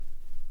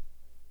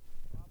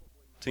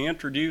to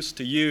introduce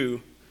to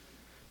you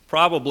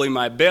probably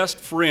my best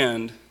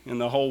friend in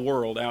the whole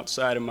world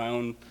outside of my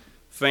own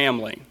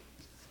family.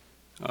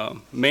 A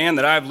man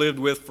that I've lived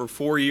with for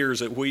 4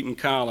 years at Wheaton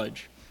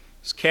College.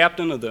 He's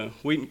captain of the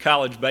Wheaton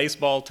College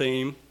baseball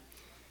team,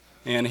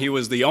 and he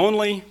was the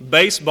only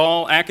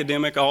baseball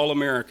academic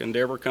All-American to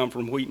ever come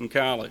from Wheaton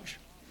College.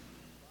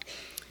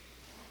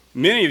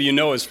 Many of you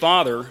know his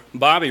father,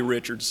 Bobby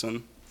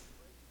Richardson,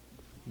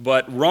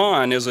 but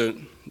Ron is a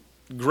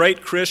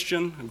great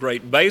Christian, a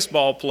great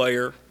baseball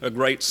player, a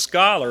great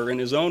scholar in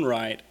his own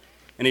right,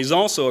 and he's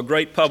also a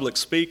great public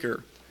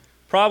speaker.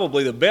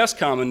 Probably the best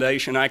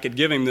commendation I could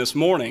give him this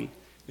morning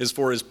is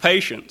for his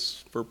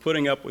patience, for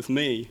putting up with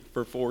me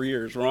for 4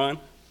 years. Ron?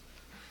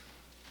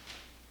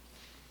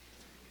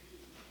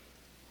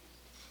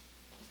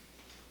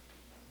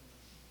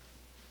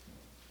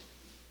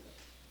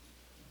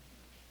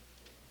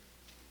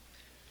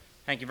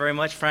 Thank you very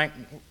much, Frank.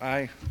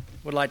 I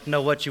would like to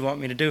know what you want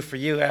me to do for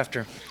you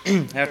after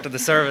the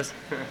service.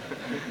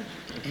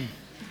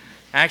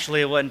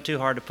 Actually, it wasn't too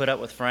hard to put up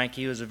with Frank.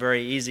 He was a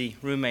very easy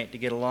roommate to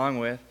get along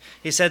with.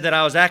 He said that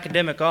I was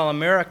academic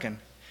All-American,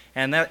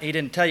 and that he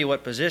didn't tell you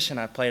what position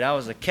I played. I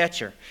was a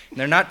catcher. And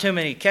there are not too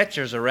many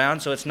catchers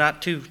around, so it's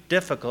not too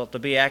difficult to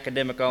be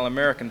academic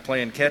All-American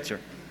playing catcher.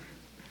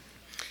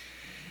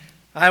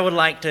 I would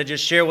like to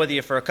just share with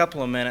you for a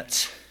couple of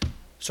minutes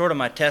sort of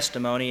my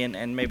testimony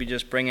and maybe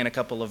just bring in a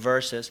couple of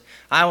verses.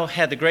 I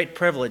had the great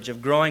privilege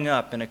of growing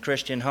up in a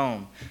Christian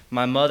home.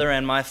 My mother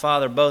and my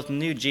father both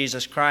knew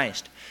Jesus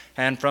Christ,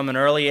 and from an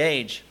early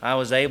age I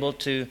was able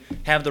to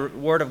have the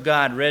Word of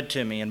God read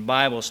to me and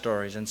Bible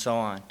stories and so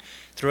on.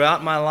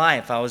 Throughout my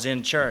life I was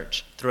in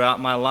church.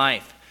 Throughout my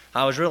life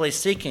I was really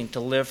seeking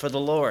to live for the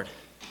Lord.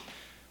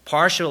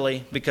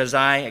 Partially because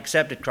I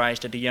accepted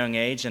Christ at a young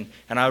age and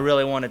I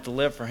really wanted to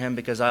live for Him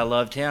because I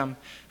loved Him,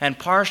 and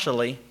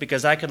partially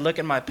because I could look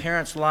at my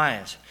parents'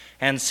 lives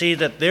and see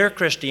that their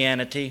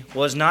Christianity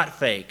was not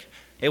fake.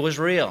 It was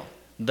real.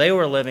 They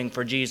were living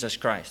for Jesus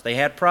Christ. They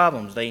had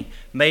problems. They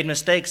made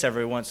mistakes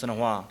every once in a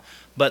while.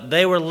 But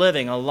they were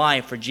living a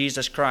life for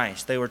Jesus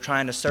Christ. They were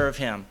trying to serve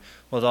Him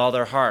with all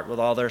their heart, with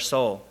all their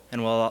soul,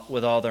 and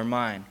with all their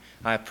mind.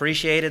 I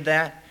appreciated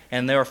that.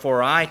 And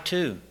therefore, I,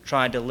 too,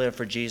 tried to live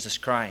for Jesus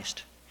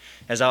Christ.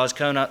 As I was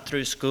coming up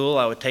through school,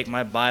 I would take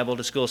my Bible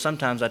to school.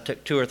 Sometimes I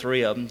took 2 or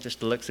 3 of them just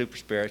to look super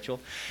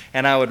spiritual.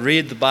 And I would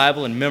read the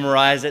Bible and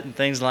memorize it and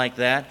things like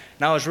that.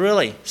 And I was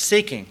really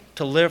seeking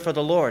to live for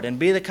the Lord and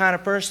be the kind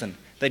of person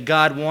that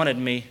God wanted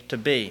me to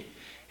be.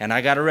 And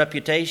I got a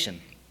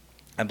reputation.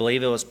 I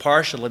believe it was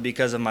partially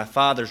because of my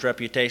father's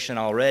reputation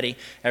already.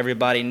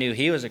 Everybody knew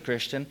he was a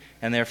Christian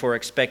and therefore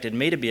expected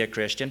me to be a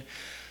Christian.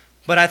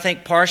 But I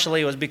think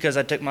partially it was because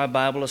I took my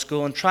Bible to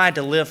school and tried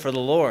to live for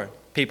the Lord.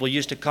 People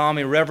used to call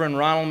me Reverend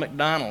Ronald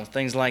McDonald,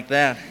 things like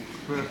that.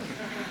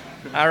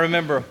 I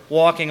remember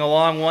walking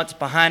along once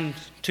behind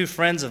 2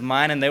 friends of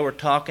mine, and they were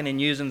talking and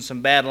using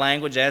some bad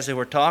language as they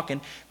were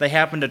talking. They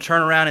happened to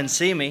turn around and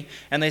see me,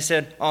 and they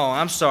said, "Oh,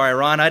 I'm sorry,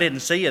 Ron, I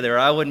didn't see you there.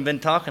 I wouldn't have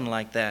been talking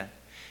like that."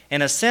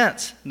 In a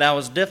sense, that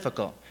was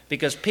difficult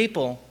because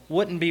people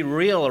wouldn't be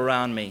real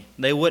around me.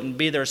 They wouldn't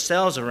be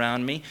themselves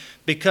around me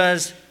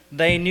because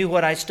they knew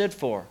what I stood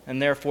for,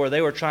 and therefore they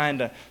were trying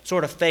to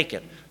sort of fake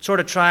it, sort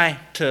of try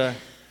to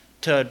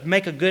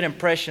make a good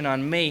impression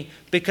on me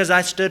because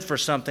I stood for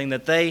something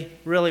that they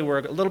really were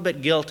a little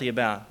bit guilty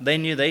about. They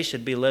knew they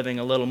should be living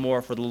a little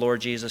more for the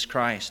Lord Jesus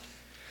Christ.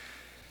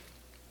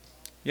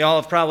 Y'all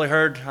have probably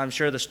heard, I'm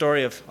sure, the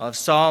story of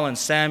Saul and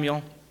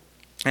Samuel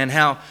and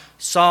how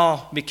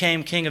Saul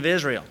became king of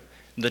Israel.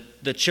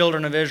 The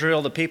children of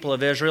Israel, the people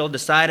of Israel,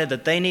 decided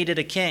that they needed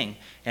a king.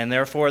 And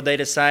therefore they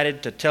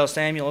decided to tell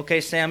Samuel,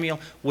 "Okay, Samuel,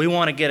 we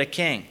want to get a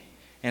king."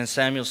 And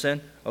Samuel said,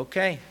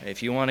 "Okay,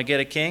 if you want to get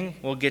a king,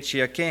 we'll get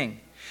you a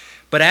king."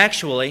 But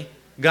actually,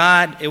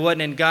 it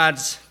wasn't in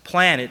God's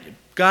plan.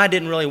 God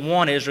didn't really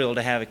want Israel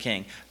to have a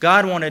king.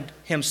 God wanted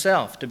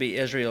Himself to be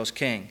Israel's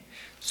king.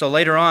 So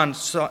later on,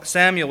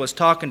 Samuel was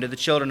talking to the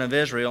children of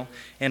Israel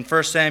in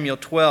 1 Samuel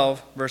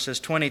 12, verses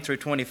 20 through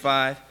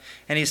 25.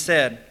 And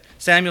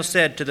Samuel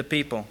said to the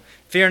people,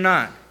 "Fear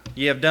not,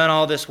 ye have done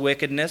all this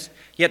wickedness,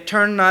 yet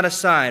turn not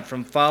aside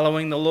from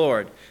following the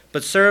Lord,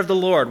 but serve the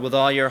Lord with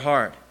all your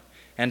heart.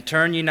 And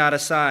turn ye not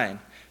aside,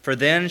 for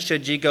then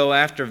should ye go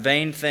after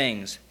vain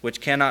things,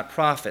 which cannot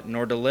profit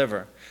nor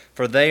deliver,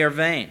 for they are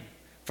vain.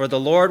 For the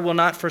Lord will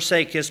not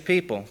forsake His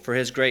people for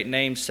His great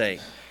name's sake,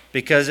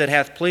 because it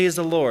hath pleased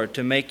the Lord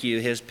to make you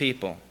His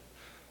people.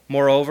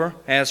 Moreover,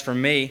 as for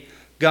me,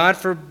 God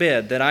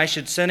forbid that I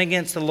should sin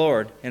against the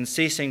Lord in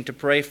ceasing to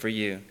pray for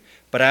you.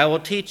 But I will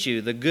teach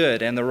you the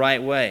good and the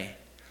right way.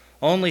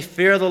 Only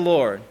fear the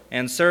Lord,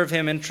 and serve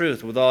Him in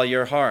truth with all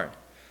your heart.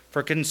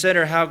 For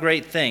consider how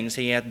great things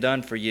He hath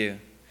done for you.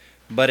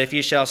 But if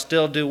ye shall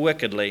still do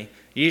wickedly,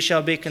 ye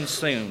shall be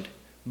consumed,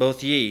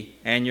 both ye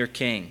and your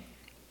king."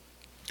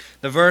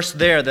 The verse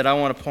there that I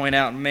want to point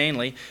out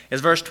mainly is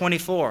verse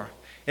 24.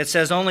 It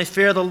says, "Only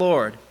fear the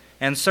Lord,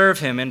 and serve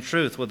Him in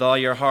truth with all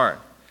your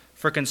heart.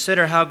 For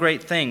consider how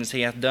great things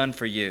He hath done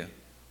for you."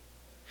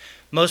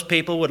 Most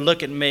people would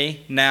look at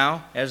me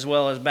now, as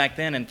well as back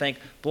then, and think,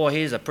 boy,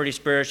 he's a pretty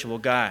spiritual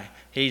guy.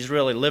 He's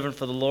really living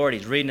for the Lord.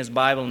 He's reading his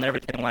Bible and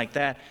everything like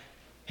that.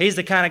 He's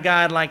the kind of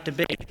guy I'd like to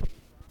be.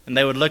 And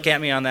they would look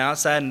at me on the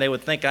outside and they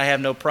would think I have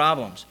no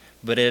problems.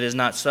 But it is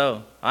not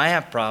so. I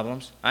have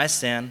problems. I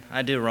sin.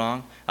 I do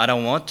wrong. I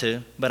don't want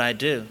to, but I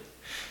do.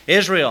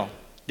 Israel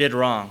did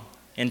wrong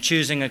in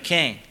choosing a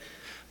king.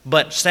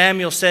 But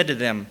Samuel said to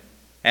them,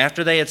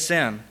 after they had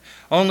sinned,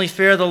 only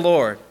fear the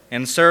Lord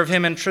and serve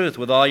him in truth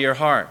with all your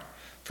heart.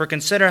 For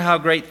consider how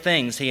great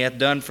things he hath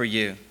done for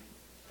you.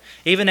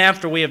 Even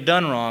after we have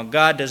done wrong,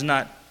 God does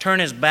not turn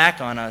his back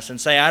on us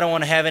and say, I don't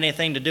want to have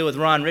anything to do with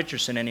Ron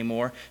Richardson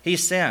anymore. He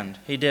sinned.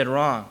 He did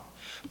wrong.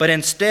 But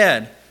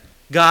instead,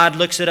 God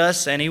looks at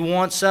us and he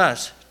wants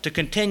us to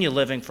continue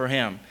living for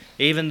him,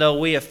 even though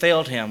we have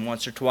failed him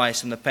once or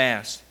twice in the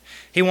past.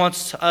 He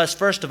wants us,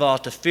 first of all,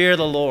 to fear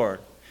the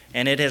Lord.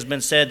 And it has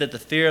been said that the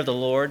fear of the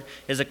Lord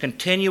is a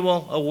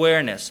continual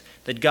awareness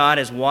that God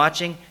is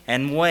watching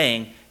and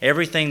weighing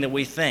everything that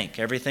we think,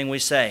 everything we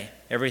say,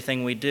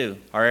 everything we do,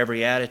 our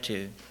every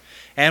attitude.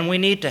 And we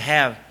need to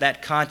have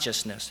that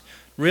consciousness.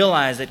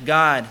 Realize that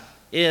God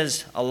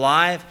is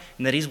alive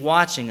and that he's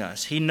watching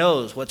us. He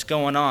knows what's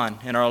going on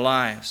in our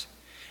lives.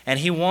 And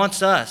he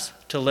wants us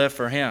to live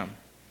for him.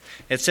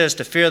 It says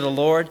to fear the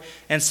Lord.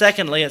 And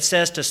secondly, it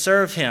says to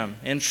serve him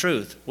in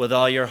truth with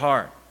all your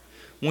heart.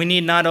 We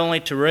need not only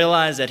to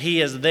realize that he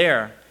is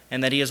there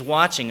and that he is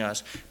watching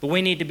us, but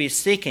we need to be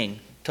seeking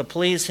to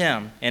please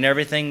him in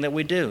everything that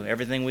we do,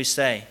 everything we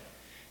say,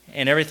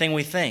 and everything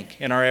we think,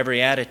 in our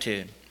every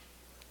attitude.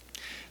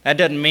 That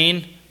doesn't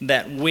mean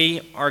that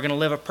we are going to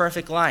live a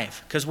perfect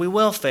life, because we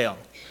will fail.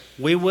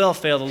 We will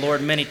fail the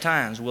Lord many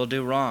times. We'll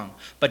do wrong.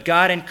 But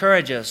God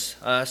encourages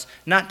us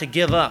not to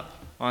give up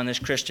on this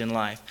Christian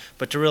life,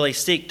 but to really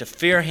seek to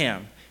fear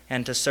him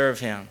and to serve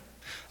him.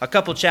 A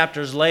couple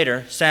chapters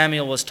later,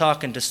 Samuel was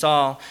talking to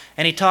Saul,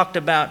 and he talked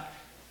about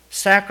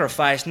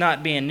sacrifice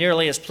not being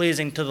nearly as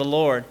pleasing to the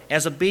Lord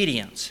as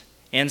obedience.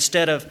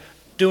 Instead of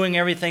doing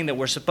everything that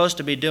we're supposed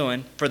to be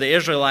doing, for the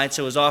Israelites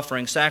it was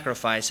offering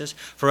sacrifices.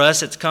 For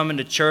us it's coming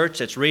to church,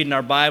 it's reading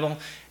our Bible,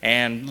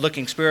 and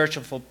looking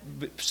spiritual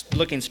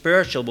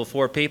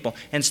before people.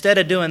 Instead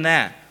of doing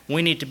that,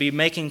 we need to be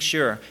making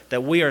sure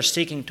that we are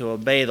seeking to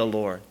obey the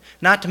Lord.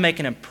 Not to make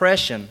an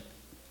impression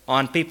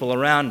on people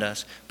around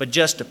us, but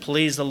just to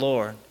please the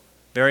Lord.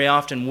 Very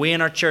often we in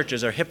our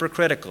churches are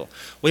hypocritical.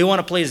 We want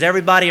to please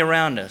everybody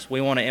around us.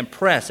 We want to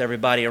impress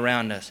everybody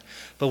around us.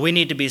 But we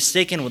need to be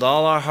seeking with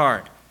all our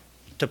heart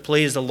to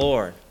please the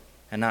Lord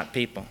and not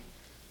people.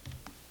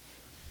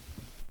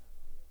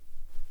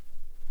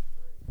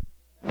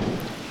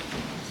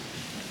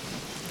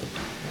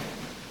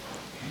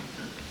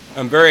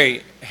 I'm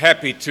very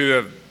happy to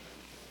have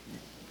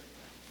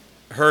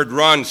heard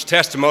Ron's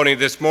testimony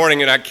this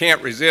morning, and I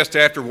can't resist,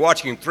 after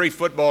watching 3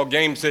 football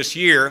games this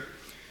year,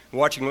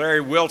 watching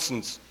Larry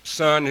Wilson's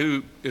son,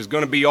 who is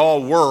going to be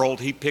all world.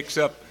 He picks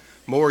up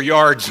more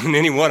yards than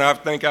anyone I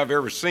think I've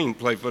ever seen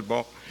play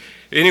football.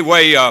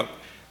 Anyway,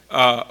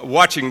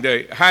 watching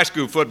the high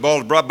school football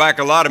has brought back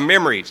a lot of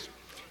memories.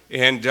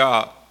 And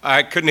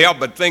I couldn't help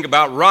but think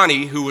about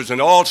Ronnie, who was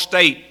an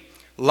all-state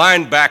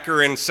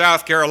linebacker in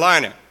South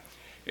Carolina.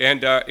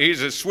 And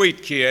he's a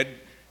sweet kid,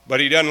 but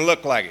he doesn't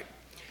look like it.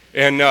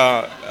 And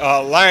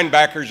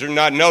linebackers are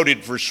not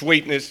noted for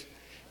sweetness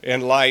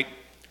and light.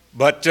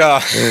 But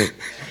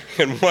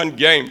in one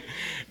game,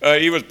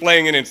 he was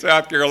playing in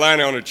South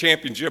Carolina on a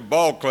championship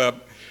ball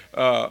club.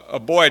 A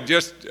boy had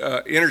just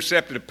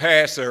intercepted a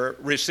pass or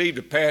received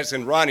a pass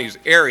in Ronnie's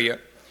area.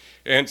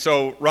 And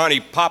so Ronnie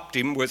popped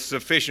him with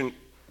sufficient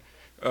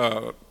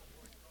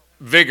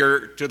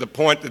vigor to the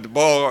point that the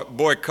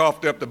boy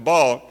coughed up the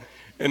ball.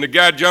 And the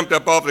guy jumped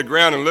up off the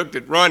ground and looked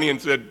at Ronnie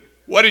and said,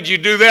 "What did you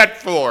do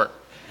that for?"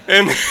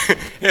 And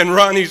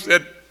Ronnie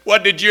said,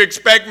 "What did you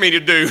expect me to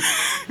do?"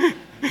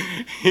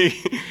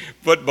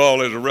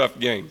 Football is a rough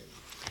game.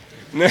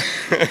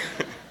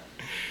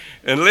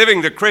 And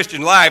living the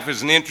Christian life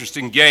is an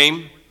interesting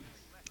game.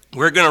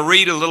 We're going to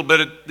read a little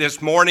bit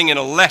this morning in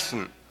a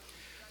lesson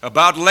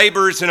about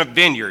laborers in a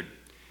vineyard.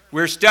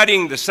 We're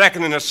studying the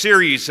second in a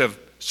series of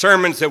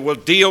sermons that will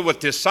deal with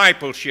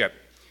discipleship.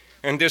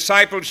 And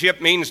discipleship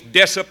means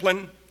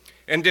discipline,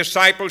 and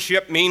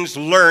discipleship means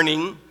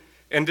learning,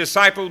 and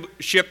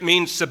discipleship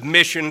means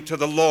submission to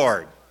the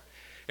Lord.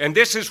 And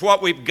this is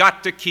what we've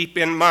got to keep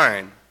in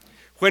mind.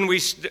 When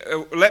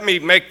let me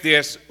make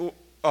this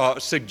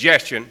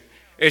suggestion.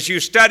 As you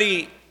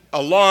study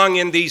along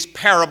in these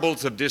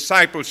parables of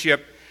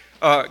discipleship,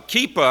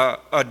 keep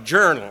a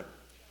journal.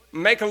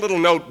 Make a little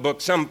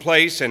notebook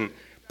someplace and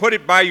put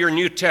it by your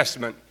New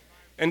Testament.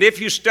 And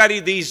if you study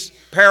these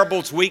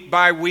parables week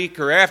by week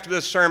or after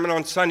the sermon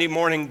on Sunday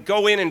morning,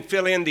 go in and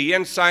fill in the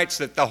insights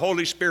that the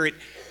Holy Spirit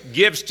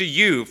gives to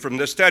you from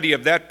the study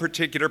of that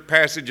particular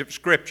passage of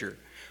Scripture.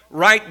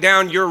 Write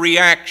down your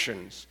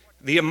reactions,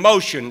 the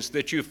emotions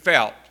that you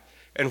felt,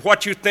 and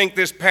what you think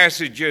this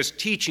passage is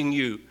teaching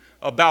you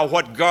about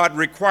what God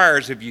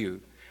requires of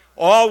you.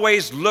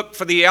 Always look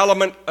for the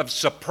element of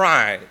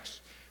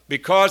surprise,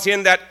 because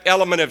in that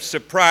element of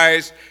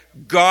surprise,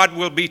 God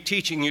will be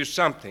teaching you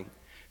something,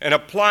 and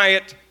apply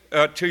it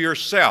to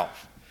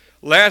yourself.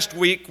 Last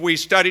week we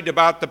studied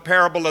about the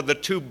parable of the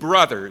two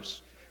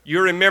brothers.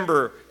 You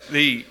remember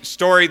the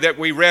story that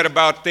we read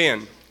about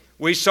then.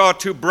 We saw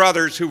two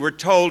brothers who were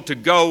told to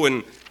go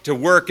and to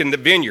work in the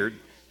vineyard.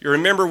 You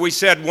remember we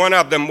said one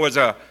of them was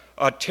a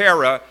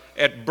terror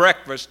at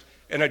breakfast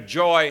and a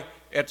joy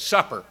at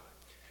supper,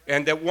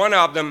 and that one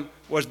of them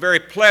was very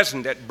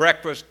pleasant at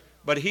breakfast,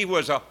 but he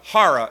was a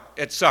horror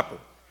at supper.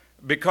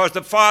 Because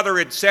the father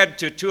had said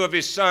to two of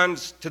his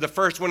sons, to the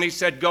first one he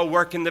said, go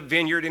work in the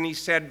vineyard, and he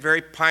said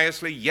very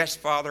piously, yes,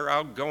 Father,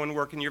 I'll go and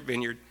work in your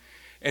vineyard.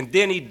 And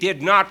then he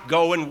did not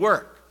go and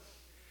work.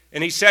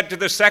 And he said to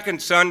the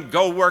second son,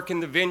 go work in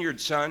the vineyard,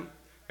 son.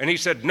 And he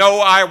said, no,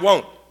 I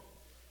won't.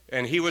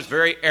 And he was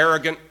very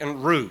arrogant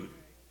and rude.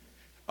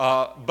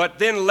 But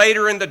then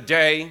later in the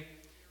day,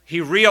 he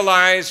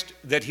realized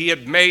that he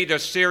had made a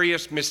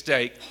serious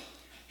mistake.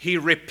 He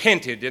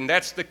repented, and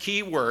that's the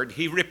key word,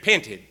 he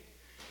repented.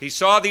 He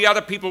saw the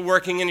other people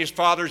working in his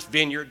father's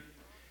vineyard,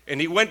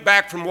 and he went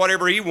back from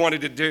whatever he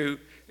wanted to do,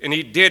 and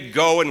he did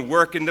go and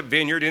work in the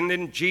vineyard. And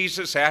then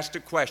Jesus asked a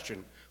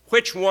question: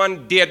 which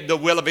one did the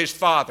will of his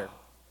father?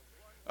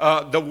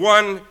 The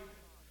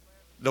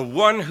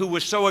one who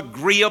was so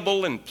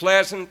agreeable and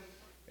pleasant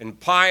and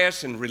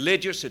pious and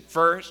religious at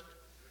first,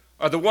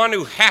 or the one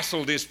who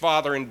hassled his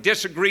father and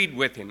disagreed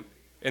with him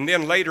and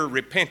then later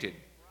repented?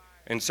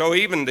 And so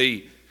even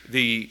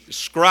the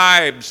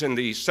scribes and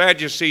the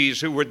Sadducees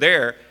who were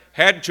there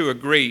had to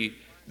agree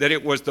that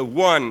it was the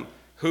one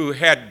who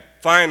had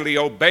finally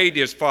obeyed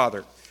his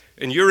father.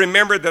 And you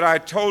remember that I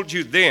told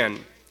you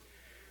then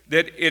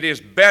that it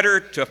is better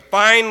to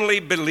finally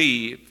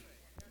believe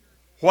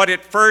what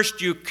at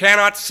first you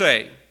cannot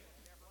say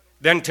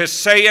than to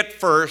say at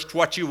first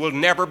what you will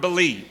never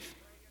believe.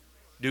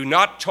 Do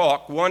not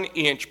talk 1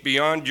 inch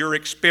beyond your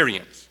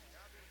experience.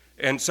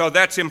 And so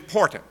that's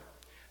important.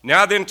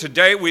 Now then,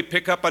 today we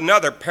pick up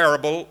another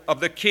parable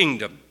of the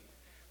kingdom,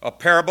 a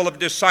parable of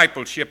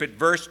discipleship at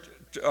verse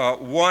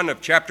 1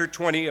 of chapter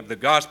 20 of the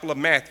Gospel of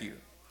Matthew.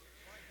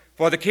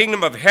 For the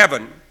kingdom of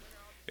heaven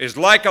is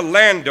like a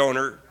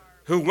landowner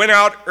who went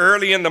out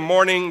early in the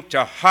morning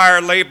to hire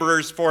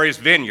laborers for his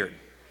vineyard.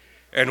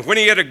 And when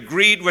he had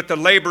agreed with the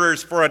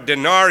laborers for a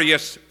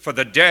denarius for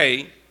the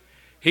day,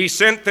 he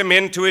sent them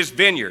into his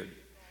vineyard.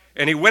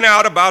 And he went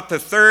out about the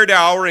third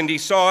hour, and he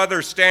saw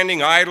others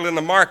standing idle in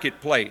the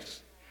marketplace.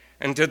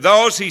 And to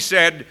those he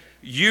said,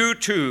 you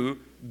too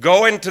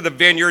go into the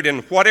vineyard,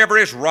 and whatever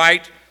is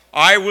right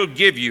I will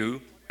give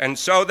you. And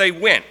so they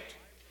went.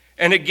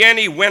 And again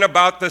he went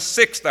about the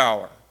 6th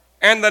hour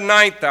and the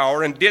 9th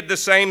hour and did the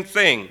same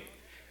thing.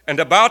 And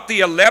about the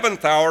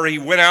 11th hour he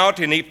went out,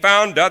 and he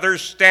found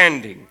others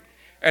standing.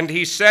 And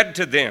he said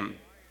to them,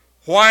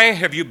 why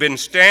have you been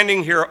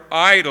standing here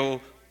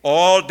idle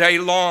all day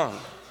long?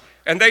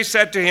 And they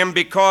said to him,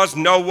 because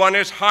no one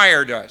has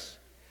hired us.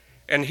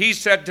 And he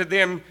said to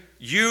them,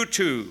 you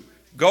too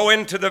go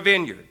into the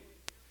vineyard.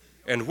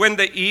 And when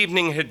the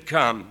evening had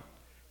come,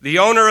 the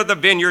owner of the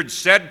vineyard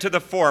said to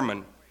the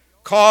foreman,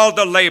 call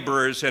the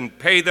laborers and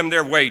pay them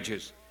their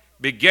wages,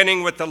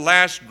 beginning with the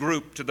last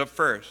group to the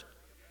first.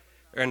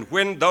 And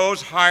when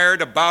those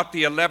hired about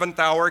the 11th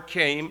hour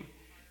came,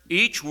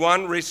 each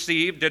one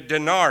received a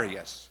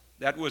denarius.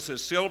 That was a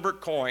silver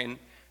coin,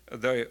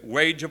 the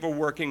wage of a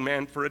working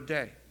man for a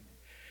day.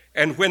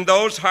 And when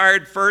those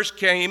hired first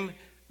came,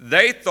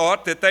 they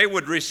thought that they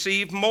would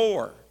receive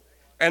more,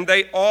 and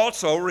they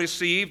also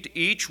received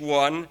each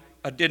one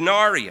a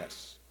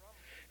denarius.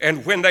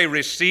 And when they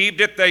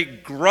received it, they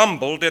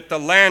grumbled at the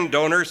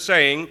landowner,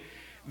 saying,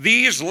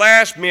 these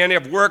last men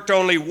have worked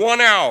only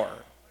 1 hour,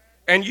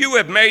 and you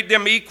have made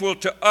them equal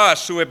to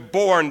us who have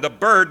borne the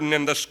burden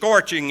and the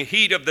scorching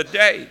heat of the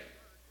day.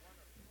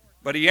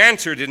 But he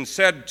answered and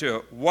said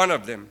to one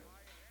of them,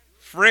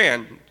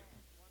 friend,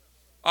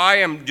 I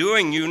am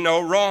doing you no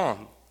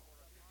wrong.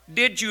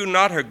 Did you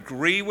not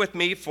agree with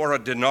me for a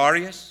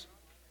denarius?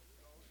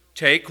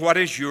 Take what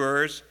is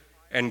yours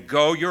and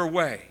go your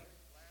way.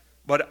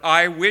 But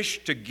I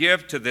wish to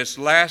give to this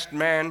last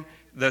man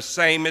the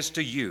same as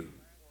to you.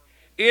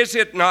 Is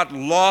it not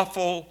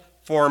lawful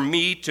for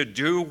me to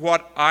do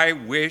what I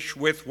wish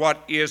with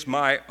what is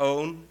my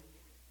own?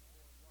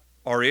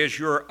 Or is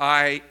your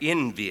eye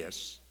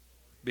envious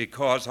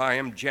because I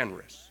am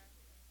generous?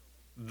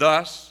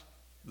 Thus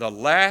the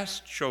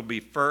last shall be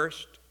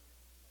first,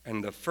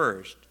 and the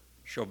first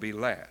shall be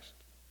last.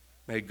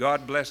 May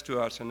God bless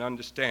to us an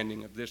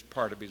understanding of this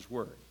part of his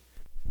word.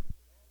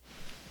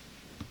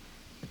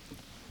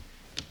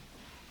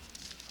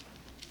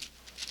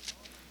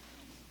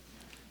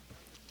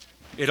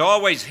 It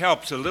always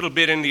helps a little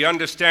bit in the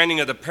understanding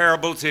of the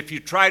parables if you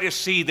try to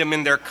see them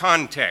in their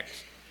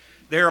context.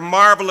 They are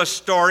marvelous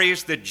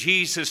stories that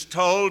Jesus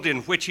told,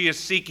 in which he is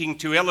seeking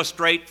to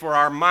illustrate for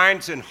our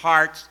minds and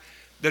hearts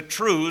the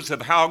truths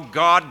of how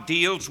God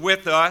deals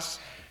with us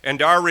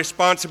and our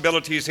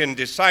responsibilities in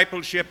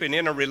discipleship and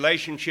in a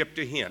relationship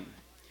to him.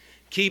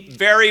 Keep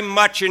very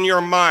much in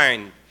your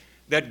mind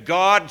that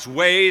God's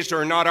ways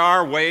are not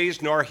our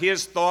ways, nor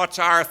his thoughts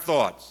our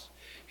thoughts.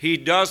 He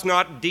does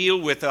not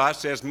deal with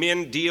us as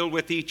men deal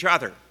with each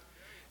other.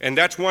 And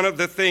that's one of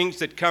the things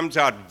that comes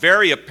out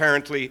very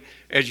apparently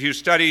as you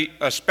study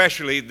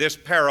especially this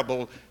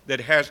parable that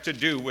has to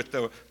do with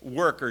the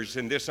workers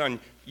and this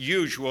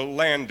unusual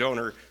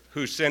landowner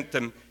who sent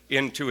them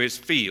into his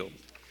field.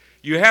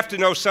 You have to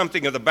know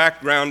something of the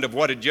background of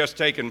what had just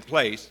taken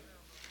place.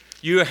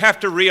 You have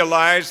to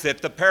realize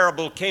that the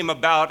parable came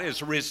about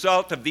as a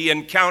result of the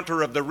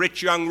encounter of the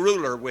rich young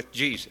ruler with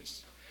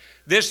Jesus.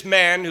 This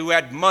man who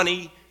had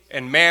money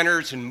and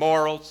manners and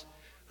morals,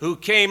 who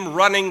came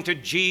running to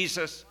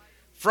Jesus,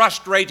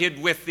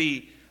 frustrated with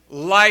the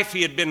life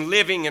he had been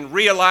living and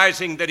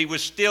realizing that he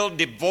was still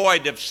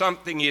devoid of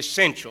something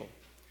essential,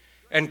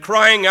 and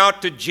crying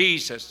out to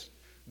Jesus,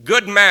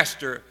 "Good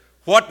Master,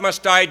 what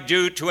must I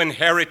do to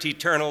inherit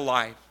eternal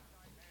life?"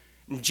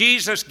 And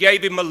Jesus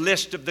gave him a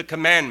list of the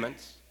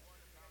commandments,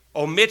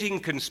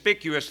 omitting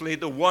conspicuously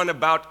the one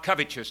about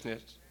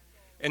covetousness,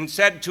 and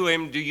said to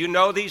him, "Do you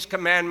know these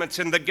commandments?"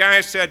 And the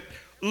guy said,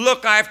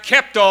 "Look, I've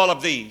kept all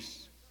of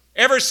these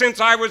ever since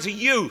I was a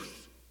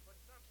youth.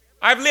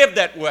 I've lived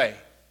that way,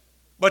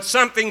 but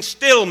something's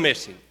still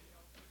missing."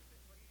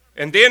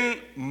 And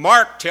then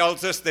Mark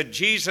tells us that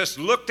Jesus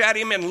looked at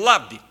him and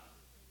loved him.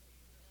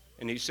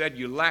 And he said,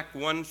 "You lack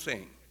one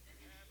thing.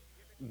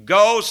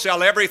 Go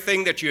sell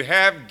everything that you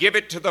have, give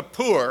it to the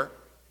poor,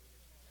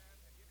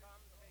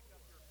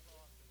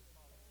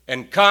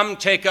 and come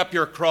take up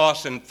your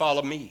cross and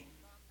follow me."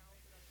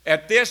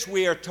 At this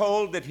we are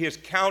told that his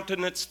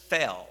countenance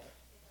fell.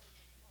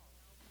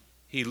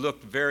 He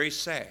looked very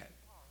sad.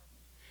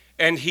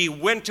 And he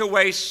went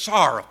away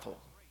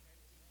sorrowful,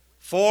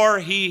 for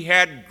he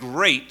had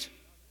great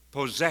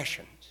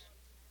possessions.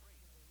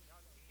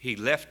 He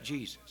left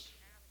Jesus.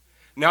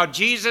 Now,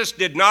 Jesus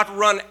did not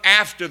run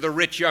after the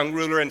rich young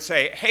ruler and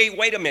say, "Hey,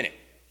 wait a minute.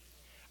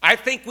 I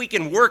think we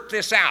can work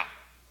this out.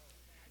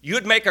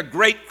 You'd make a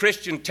great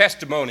Christian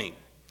testimony,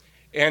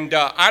 and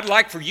I'd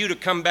like for you to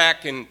come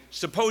back and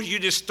suppose you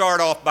just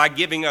start off by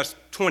giving us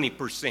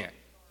 20%.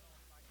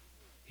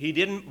 He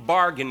didn't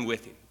bargain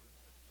with him.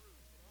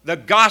 The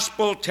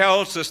gospel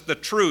tells us the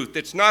truth.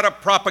 It's not a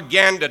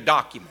propaganda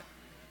document.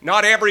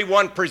 Not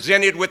everyone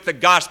presented with the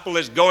gospel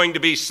is going to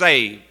be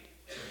saved.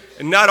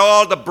 And not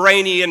all the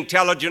brainy,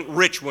 intelligent,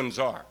 rich ones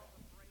are.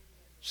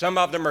 Some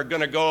of them are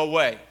going to go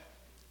away,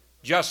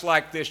 just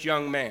like this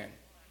young man.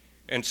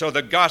 And so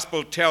the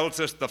gospel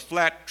tells us the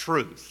flat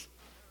truth.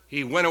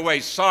 He went away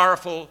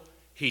sorrowful.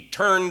 He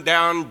turned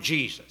down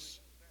Jesus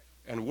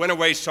and went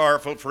away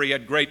sorrowful, for he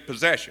had great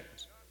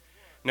possessions.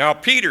 Now,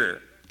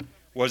 Peter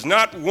was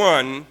not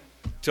one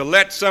to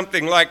let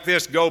something like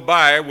this go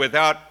by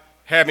without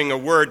having a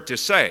word to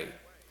say.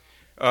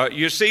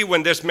 You see,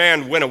 when this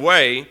man went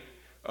away,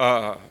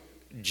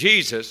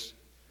 Jesus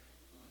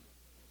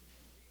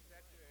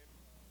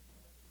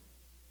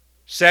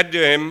said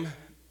to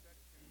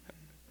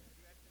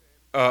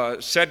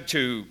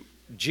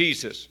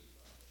Jesus,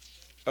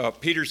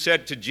 Peter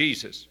said to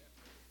Jesus,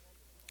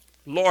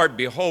 "Lord,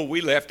 behold, we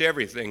left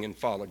everything and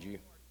followed you.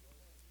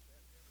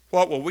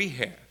 What will we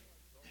have?"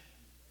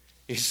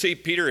 You see,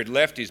 Peter had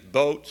left his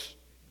boats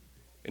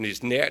and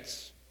his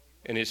nets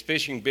and his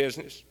fishing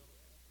business.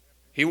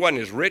 He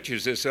wasn't as rich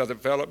as this other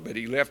fellow, but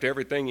he left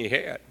everything he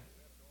had.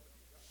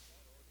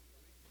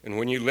 And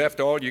when you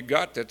left all you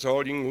got, that's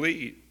all you can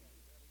leave.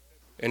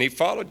 And he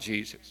followed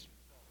Jesus.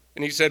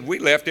 And he said, "We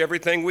left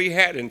everything we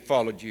had and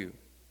followed you.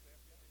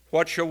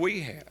 What shall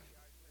we have?"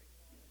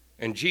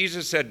 And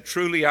Jesus said,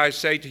 "Truly I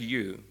say to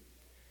you,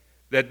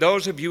 that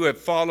those of you who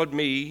have followed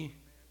me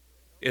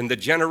in the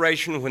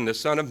generation when the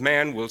Son of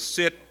Man will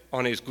sit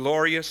on his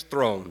glorious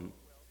throne,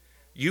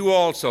 you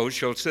also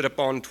shall sit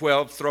upon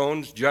 12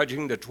 thrones,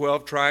 judging the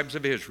 12 tribes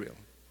of Israel.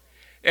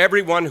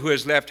 Everyone who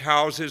has left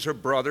houses or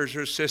brothers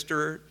or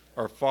sister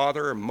or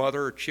father or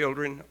mother or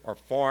children or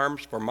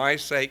farms for my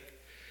sake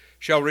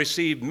shall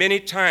receive many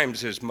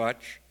times as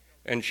much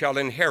and shall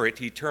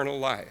inherit eternal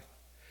life.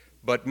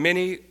 But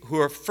many who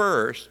are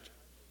first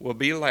will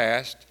be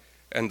last,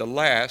 and the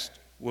last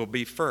will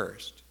be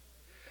first."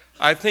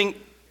 I think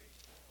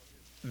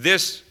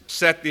this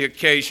set the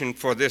occasion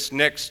for this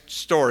next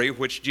story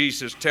which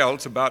Jesus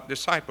tells about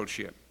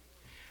discipleship.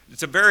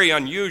 It's a very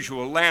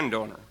unusual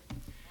landowner.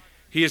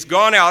 He has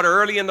gone out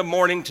early in the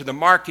morning to the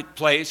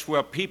marketplace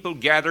where people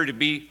gather to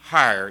be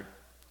hired.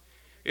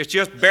 It's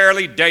just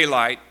barely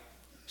daylight,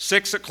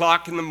 6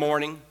 o'clock in the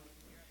morning,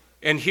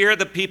 and here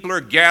the people are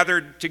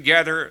gathered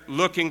together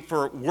looking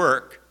for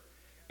work,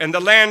 and the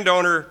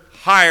landowner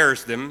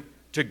hires them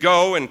to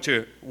go and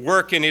to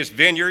work in his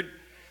vineyard,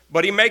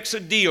 but he makes a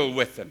deal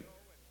with them.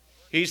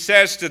 He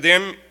says to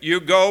them, "You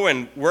go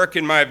and work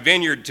in my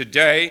vineyard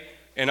today,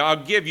 and I'll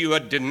give you a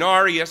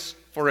denarius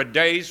for a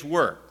day's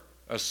work."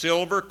 A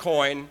silver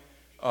coin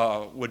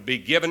would be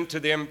given to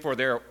them for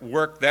their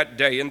work that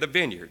day in the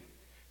vineyard.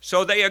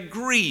 So they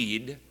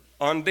agreed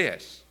on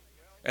this,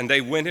 and they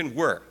went and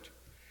worked.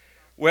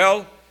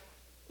 Well,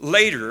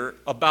 later,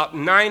 about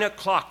 9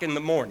 o'clock in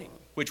the morning,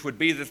 which would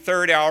be the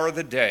third hour of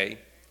the day,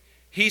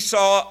 he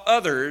saw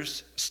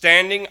others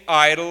standing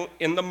idle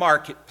in the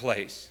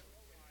marketplace.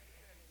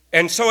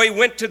 And so he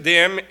went to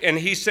them and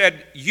he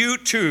said, you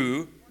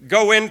too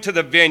go into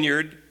the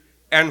vineyard,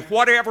 and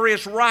whatever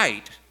is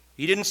right.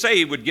 He didn't say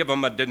he would give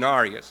them a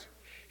denarius.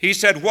 He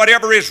said,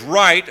 whatever is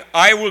right,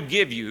 I will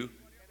give you.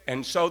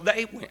 And so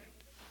they went.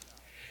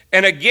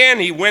 And again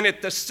he went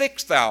at the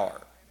 6th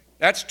hour.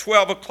 That's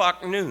 12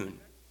 o'clock noon.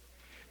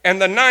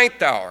 And the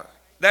 9th hour,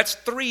 that's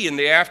 3 in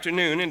the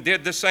afternoon, and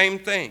did the same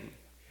thing.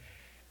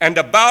 And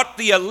about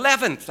the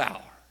 11th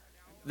hour,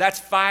 that's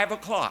 5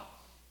 o'clock,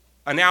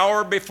 an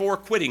hour before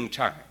quitting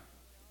time.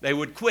 They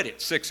would quit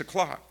at 6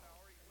 o'clock.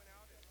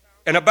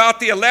 And about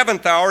the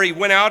 11th hour, he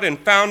went out and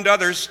found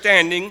others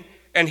standing,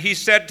 and he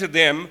said to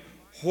them,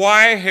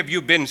 why have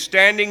you been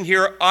standing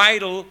here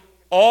idle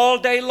all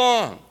day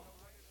long?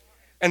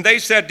 And they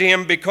said to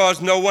him,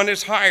 because no one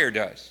has hired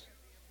us.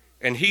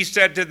 And he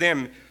said to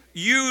them,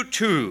 you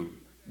too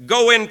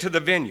go into the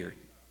vineyard.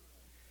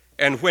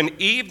 And when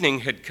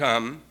evening had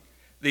come,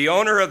 the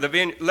owner of the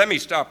vineyard, let me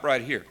stop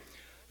right here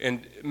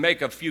and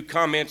make a few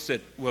comments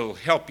that will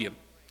help you.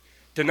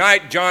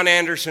 Tonight, John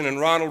Anderson and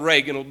Ronald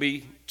Reagan will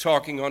be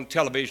talking on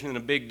television in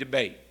a big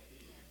debate.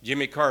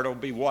 Jimmy Carter will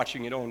be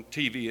watching it on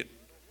TV at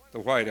the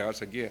White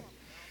House again.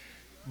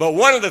 But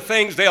one of the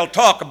things they'll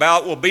talk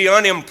about will be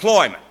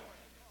unemployment.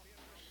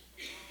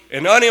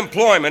 And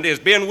unemployment has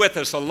been with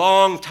us a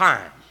long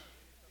time.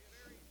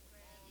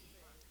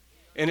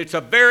 And it's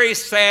a very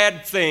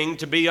sad thing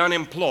to be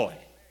unemployed.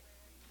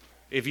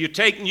 If you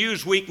take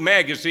Newsweek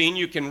magazine,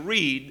 you can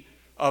read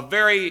a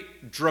very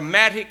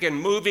dramatic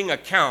and moving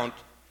account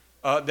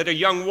that a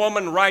young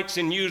woman writes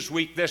in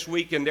Newsweek this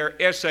week in their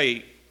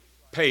essay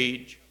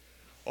page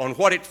on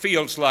what it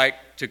feels like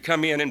to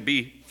come in and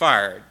be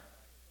fired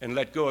and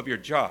let go of your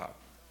job.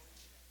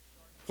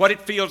 What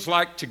it feels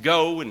like to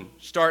go and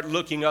start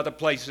looking other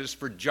places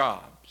for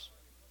jobs.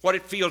 What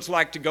it feels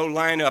like to go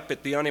line up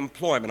at the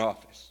unemployment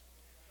office.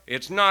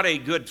 It's not a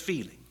good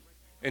feeling.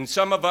 And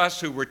some of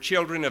us who were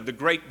children of the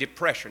Great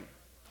Depression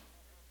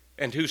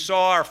and who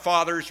saw our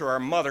fathers or our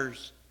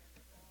mothers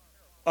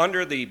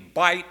under the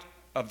bite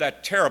of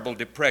that terrible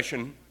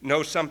depression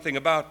know something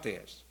about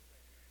this.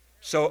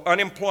 So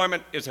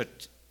unemployment is a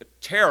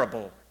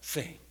terrible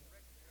thing.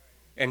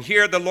 And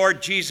here the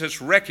Lord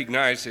Jesus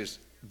recognizes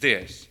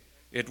this.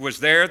 It was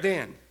there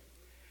then.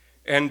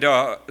 And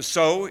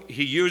so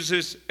he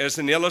uses as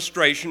an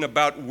illustration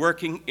about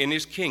working in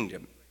his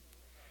kingdom.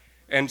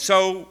 And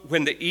so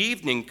when the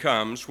evening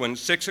comes, when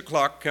 6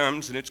 o'clock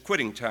comes and it's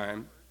quitting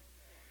time,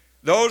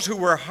 those who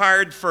were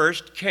hired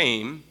first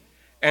came,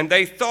 and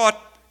they thought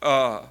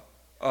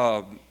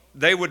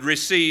they would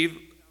receive.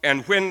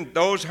 And when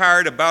those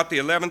hired about the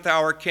 11th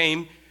hour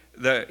came,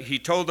 he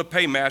told the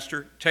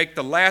paymaster, take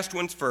the last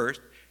ones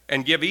first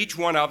and give each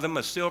one of them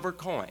a silver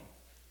coin.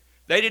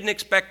 They didn't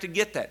expect to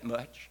get that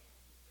much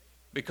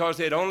because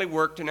they'd only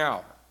worked an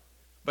hour,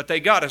 but they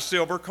got a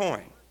silver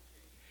coin.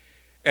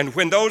 And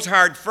when those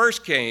hired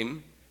first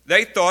came,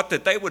 they thought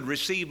that they would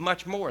receive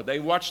much more.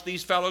 They watched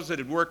these fellows that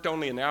had worked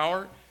only an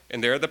hour,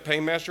 and there the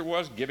paymaster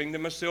was giving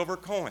them a silver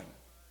coin.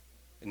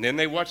 And then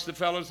they watched the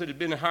fellows that had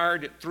been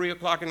hired at 3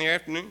 o'clock in the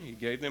afternoon. He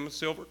gave them a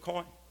silver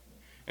coin.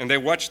 And they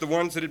watched the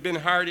ones that had been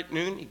hired at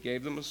noon. He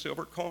gave them a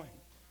silver coin.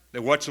 They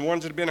watched the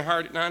ones that had been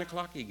hired at 9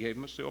 o'clock. He gave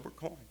them a silver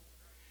coin.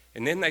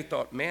 And then they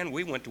thought, man,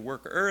 we went to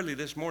work early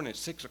this morning at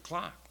 6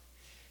 o'clock.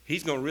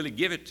 He's going to really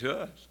give it to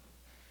us.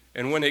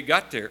 And when they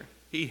got there,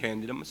 he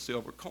handed them a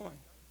silver coin.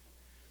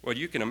 Well,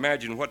 you can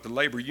imagine what the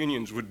labor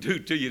unions would do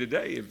to you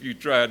today if you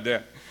tried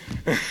that.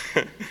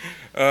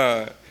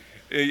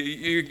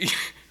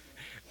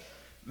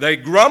 They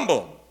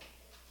grumbled.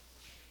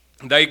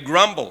 They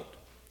grumbled.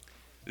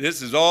 This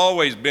has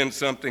always been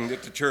something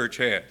that the church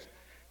has.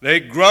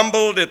 They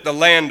grumbled at the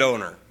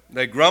landowner.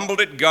 They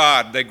grumbled at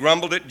God. They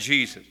grumbled at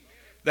Jesus.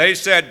 They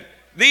said,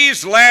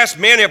 these last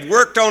men have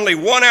worked only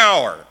 1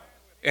 hour,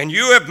 and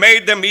you have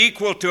made them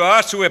equal to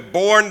us who have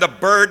borne the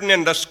burden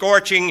and the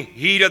scorching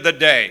heat of the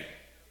day.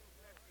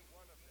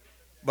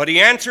 But he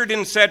answered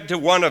and said to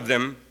one of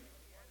them,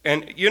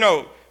 and you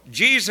know,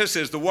 Jesus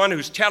is the one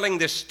who's telling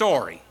this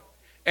story.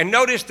 And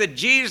notice that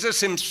Jesus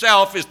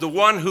himself is the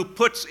one who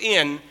puts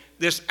in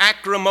this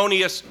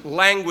acrimonious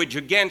language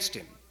against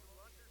him.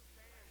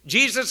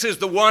 Jesus is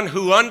the one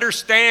who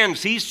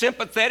understands. He's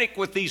sympathetic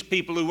with these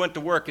people who went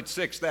to work at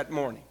 6 that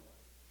morning.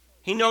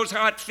 He knows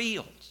how it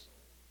feels.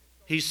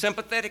 He's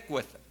sympathetic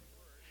with them.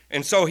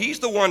 And so he's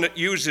the one that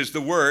uses the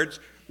words,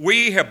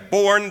 we have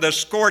borne the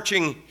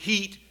scorching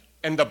heat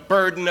and the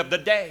burden of the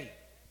day.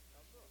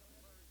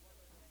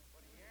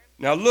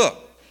 Now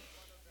look,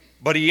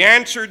 but he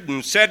answered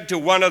and said to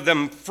one of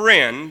them,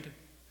 friend,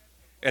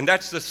 and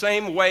that's the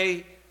same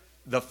way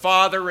the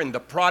father and the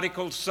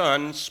prodigal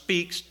son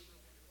speaks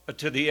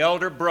to the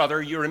elder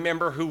brother, you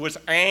remember, who was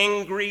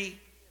angry,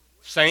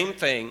 same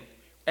thing,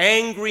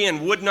 angry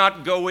and would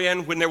not go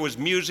in when there was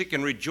music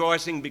and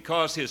rejoicing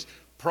because his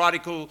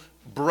prodigal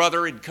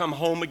brother had come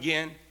home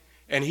again,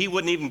 and he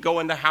wouldn't even go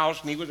in the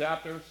house, and he was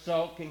out there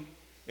sulking,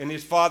 and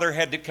his father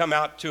had to come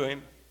out to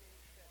him.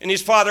 And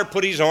his father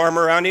put his arm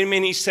around him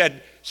and he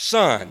said,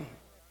 "Son,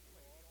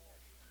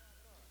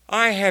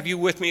 I have you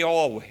with me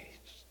always,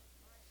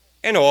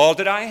 and all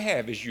that I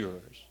have is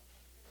yours."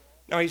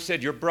 Now he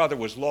said, "Your brother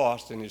was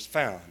lost and is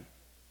found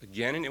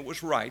again, and it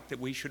was right that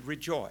we should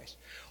rejoice."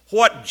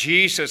 What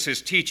Jesus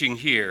is teaching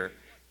here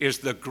is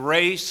the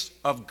grace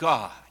of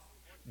God.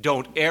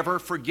 Don't ever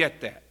forget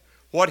that.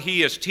 What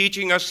he is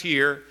teaching us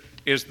here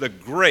is the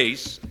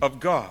grace of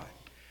God,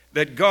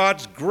 that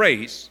God's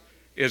grace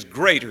is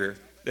greater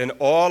than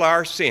all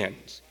our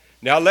sins.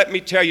 Now let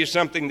me tell you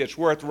something that's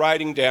worth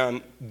writing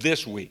down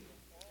this week.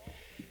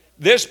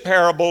 This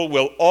parable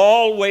will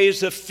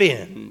always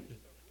offend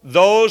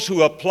those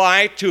who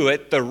apply to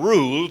it the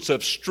rules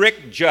of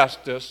strict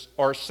justice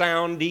or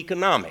sound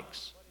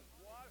economics.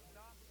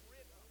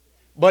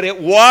 But it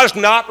was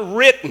not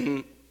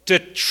written to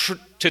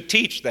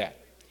teach that.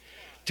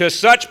 To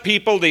such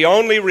people, the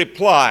only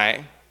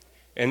reply,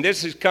 and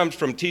comes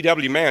from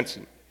T.W.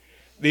 Manson,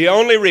 the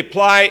only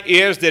reply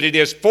is that it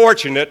is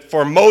fortunate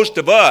for most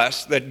of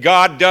us that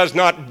God does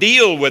not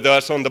deal with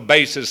us on the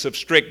basis of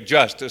strict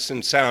justice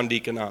and sound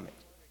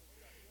economics.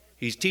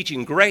 He's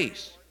teaching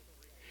grace.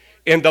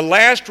 In the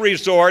last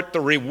resort,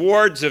 the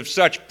rewards of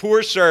such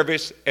poor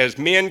service as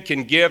men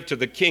can give to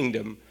the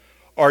kingdom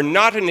are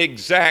not an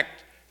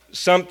exact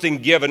something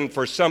given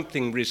for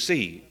something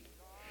received.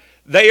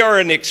 They are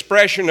an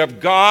expression of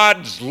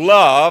God's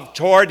love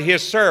toward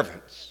his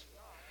servants.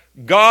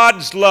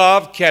 God's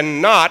love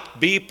cannot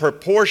be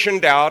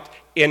proportioned out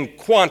in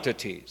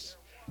quantities.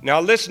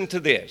 Now listen to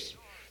this.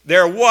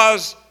 There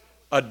was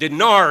a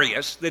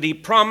denarius that he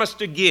promised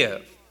to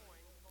give.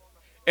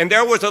 And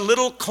there was a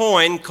little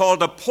coin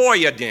called a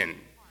poiodin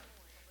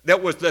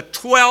that was the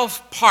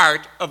 12th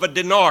part of a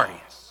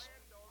denarius.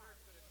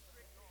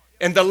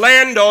 And the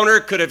landowner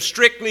could have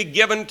strictly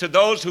given to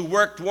those who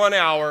worked 1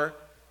 hour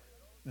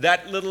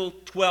that little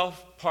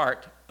 12th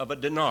part of a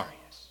denarius.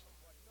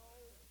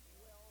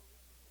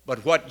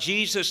 But what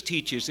Jesus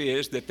teaches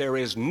is that there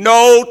is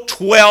no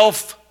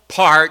 12th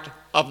part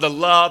of the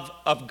love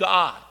of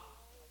God.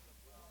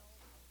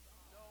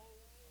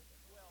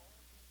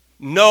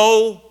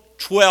 No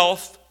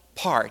 12th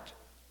part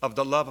of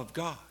the love of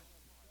God.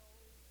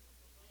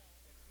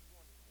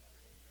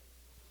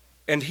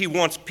 And he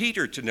wants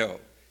Peter to know.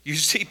 You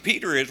see,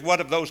 Peter is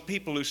one of those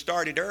people who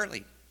started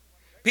early.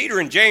 Peter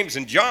and James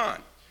and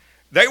John,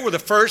 they were the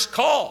first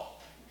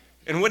call.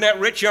 And when that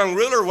rich young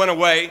ruler went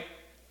away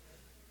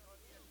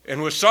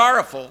and was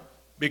sorrowful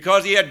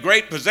because he had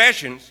great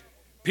possessions,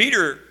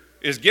 Peter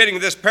is getting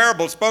this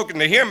parable spoken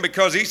to him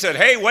because he said,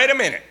 "Hey, wait a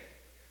minute.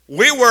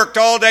 We worked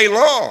all day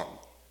long.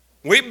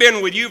 We've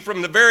been with you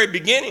from the very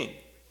beginning.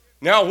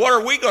 Now what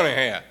are we going to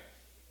have?"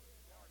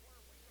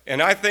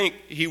 And I think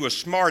he was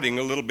smarting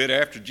a little bit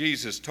after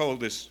Jesus told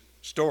this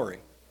story,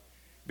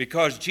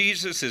 because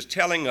Jesus is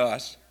telling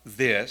us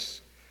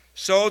this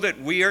so that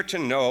we are to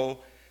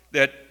know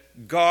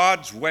that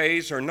God's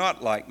ways are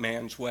not like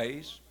man's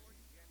ways.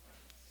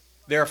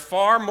 They're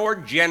far more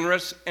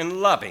generous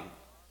and loving.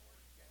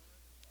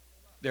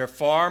 They're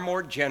far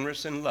more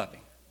generous and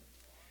loving.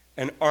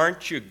 And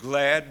aren't you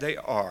glad they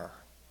are?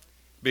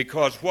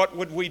 Because what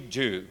would we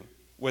do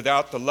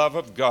without the love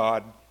of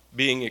God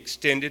being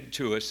extended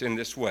to us in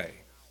this way?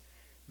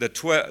 The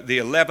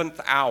 11th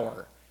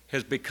hour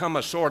has become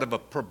a sort of a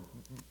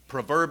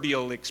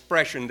proverbial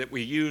expression that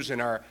we use in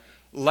our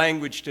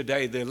language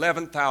today. The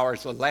 11th hour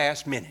is the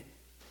last minute.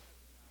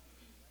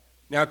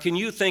 Now, can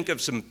you think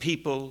of some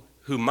people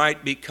who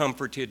might be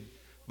comforted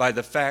by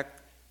the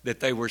fact that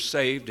they were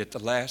saved at the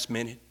last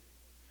minute?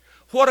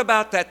 What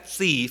about that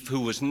thief who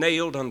was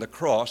nailed on the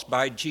cross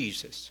by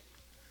Jesus?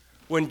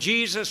 When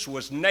Jesus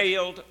was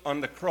nailed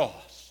on the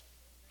cross,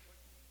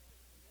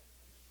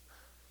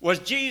 was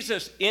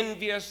Jesus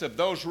envious of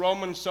those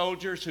Roman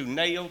soldiers who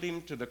nailed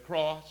him to the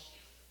cross?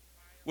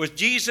 Was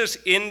Jesus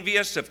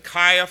envious of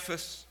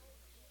Caiaphas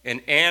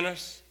and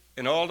Annas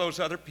and all those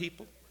other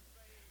people?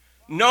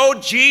 No,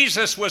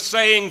 Jesus was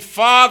saying,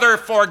 "Father,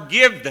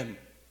 forgive them.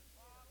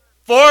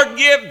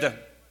 Forgive them.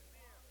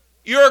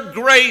 Your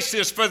grace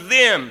is for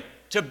them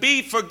to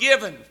be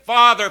forgiven.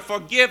 Father,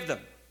 forgive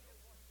them.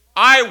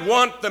 I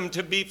want them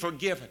to be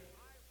forgiven.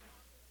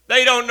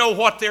 They don't know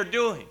what they're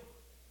doing."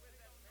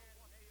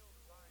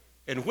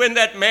 And when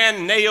that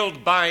man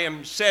nailed by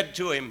him said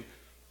to him,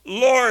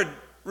 "Lord,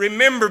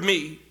 remember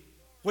me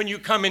when you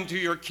come into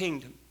your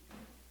kingdom,"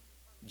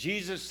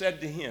 Jesus said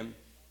to him,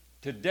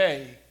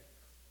 "Today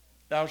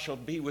thou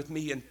shalt be with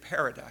me in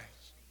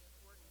paradise."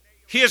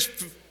 His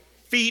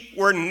feet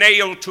were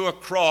nailed to a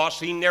cross.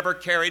 He never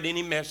carried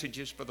any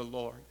messages for the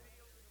Lord.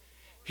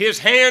 His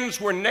hands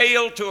were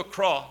nailed to a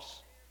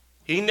cross.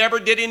 He never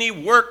did any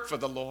work for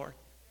the Lord.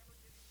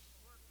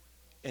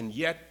 And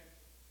yet,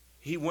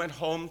 he went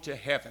home to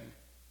heaven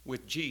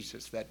with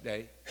Jesus that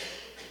day.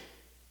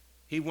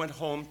 He went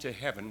home to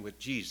heaven with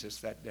Jesus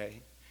that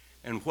day.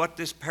 And what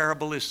this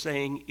parable is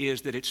saying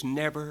is that it's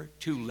never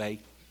too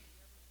late.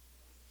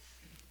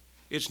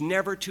 It's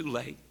never too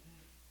late.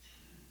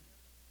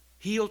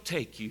 He'll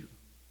take you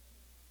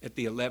at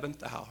the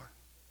 11th hour.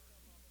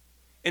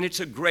 And it's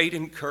a great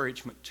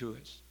encouragement to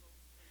us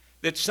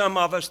that some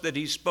of us that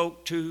he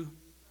spoke to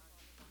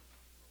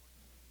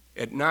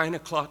at 9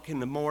 o'clock in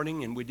the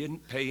morning and we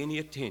didn't pay any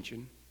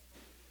attention,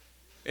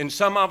 and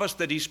some of us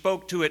that he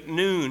spoke to at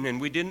noon and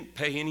we didn't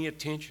pay any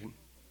attention,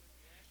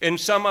 and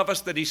some of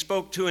us that he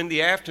spoke to in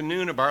the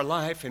afternoon of our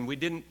life and we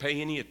didn't pay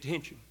any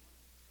attention,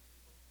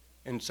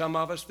 and some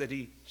of us that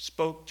he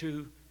spoke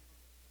to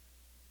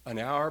an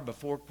hour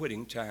before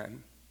quitting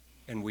time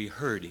and we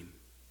heard him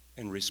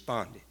and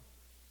responded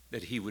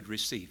that he would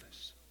receive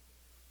us.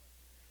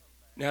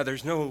 Now,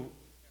 there's no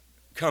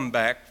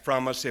comeback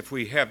from us if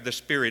we have the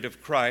Spirit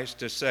of Christ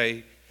to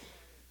say,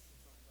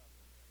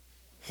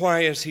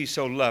 why is he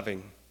so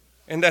loving?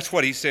 And that's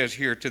what he says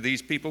here to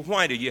these people.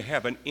 Why do you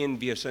have an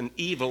envious, an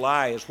evil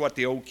eye is what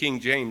the old King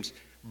James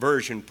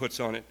Version puts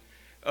on it.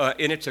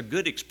 And it's a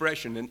good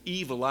expression. An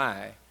evil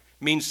eye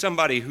means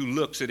somebody who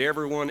looks at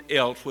everyone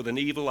else with an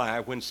evil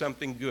eye when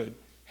something good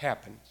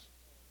happens.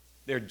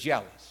 They're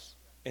jealous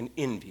and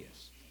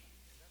envious.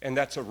 And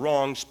that's a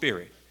wrong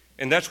spirit.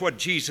 And that's what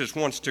Jesus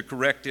wants to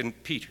correct in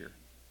Peter.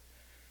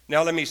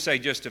 Now let me say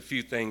just a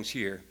few things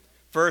here.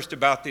 First,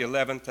 about the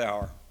 11th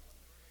hour.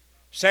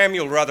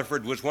 Samuel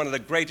Rutherford was one of the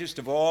greatest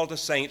of all the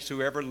saints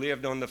who ever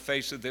lived on the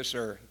face of this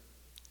earth.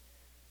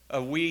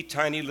 A wee,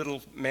 tiny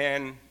little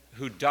man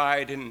who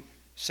died in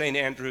St.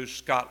 Andrews,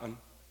 Scotland.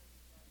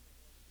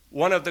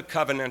 One of the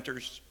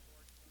Covenanters.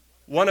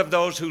 One of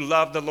those who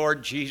loved the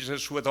Lord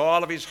Jesus with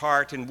all of his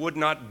heart and would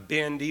not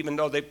bend, even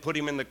though they put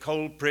him in the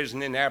cold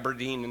prison in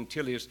Aberdeen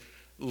until his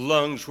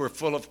lungs were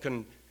full of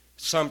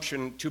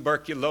consumption,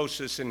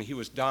 tuberculosis, and he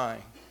was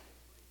dying.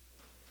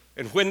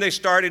 And when they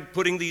started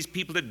putting these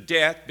people to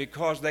death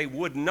because they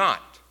would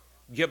not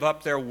give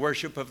up their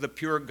worship of the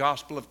pure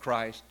gospel of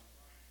Christ,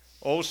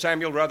 old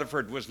Samuel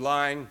Rutherford was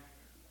lying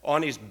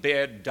on his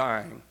bed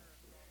dying.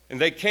 And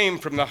they came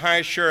from the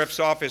High Sheriff's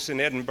Office in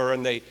Edinburgh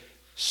and they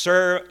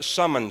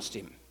summoned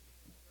him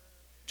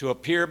to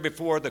appear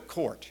before the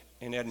court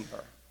in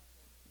Edinburgh.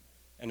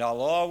 And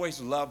I'll always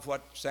love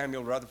what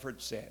Samuel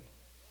Rutherford said.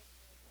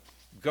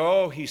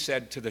 Go, he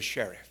said to the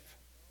sheriff,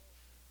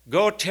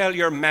 go tell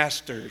your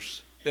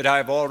masters that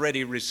I've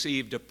already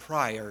received a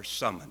prior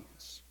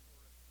summons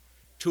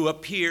to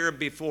appear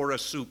before a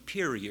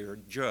superior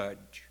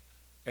judge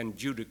and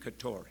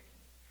judicatory.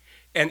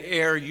 And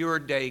ere your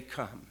day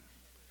come,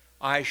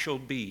 I shall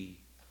be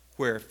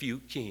where few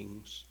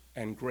kings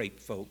and great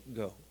folk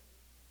go.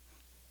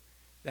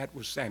 That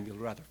was Samuel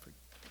Rutherford.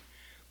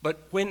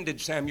 But when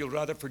did Samuel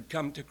Rutherford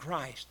come to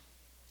Christ?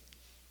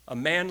 A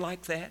man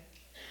like that?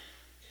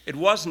 It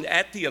wasn't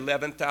at the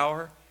 11th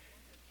hour,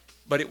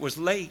 but it was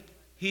late.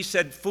 He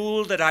said,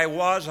 fool that I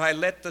was, I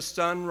let the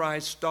sun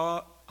rise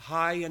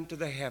high into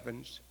the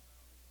heavens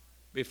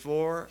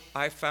before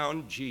I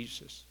found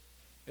Jesus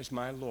as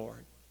my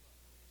Lord.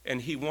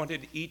 And he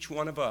wanted each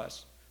one of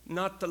us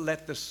not to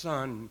let the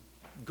sun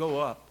go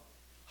up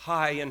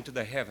high into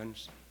the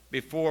heavens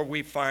before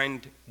we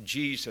find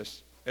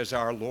Jesus as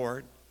our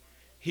Lord.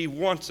 He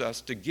wants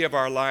us to give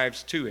our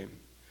lives to him.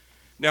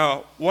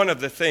 Now, one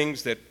of the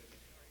things that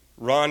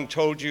Ron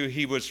told you,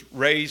 he was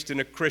raised in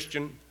a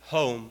Christian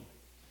home,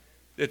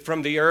 that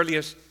from the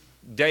earliest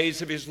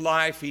days of his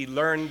life he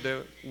learned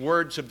the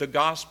words of the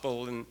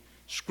gospel and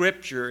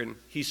scripture, and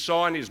he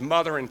saw in his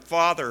mother and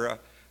father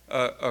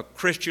a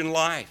Christian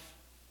life.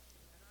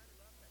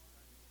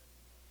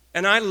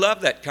 And I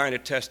love that kind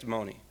of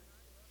testimony.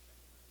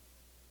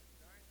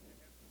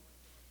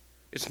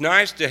 It's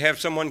nice to have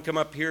someone come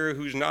up here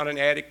who's not an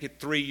addict at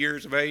 3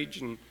 years of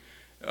age and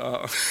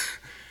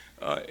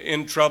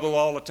in trouble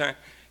all the time.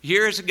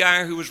 Here's a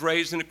guy who was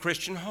raised in a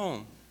Christian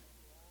home.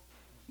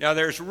 Now,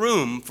 there's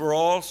room for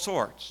all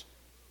sorts.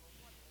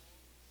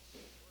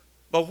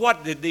 But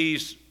what did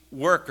these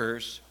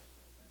workers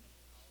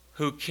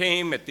who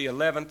came at the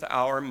 11th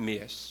hour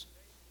miss?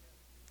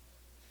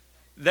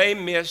 They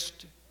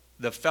missed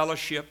the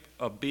fellowship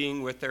of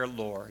being with their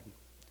Lord.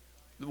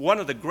 One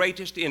of the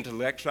greatest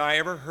intellects I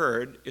ever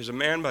heard is a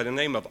man by the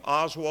name of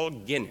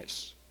Oswald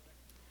Guinness.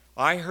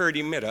 I heard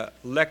him at a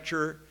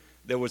lecture.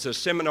 There was a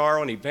seminar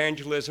on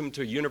evangelism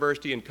to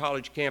university and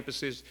college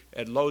campuses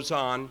at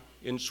Lausanne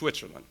in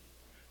Switzerland.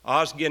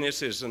 Os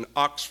Guinness is an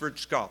Oxford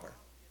scholar.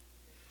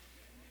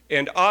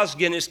 And Os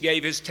Guinness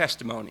gave his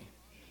testimony.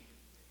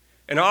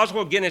 And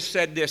Oswald Guinness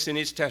said this in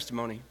his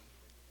testimony.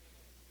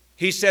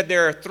 He said,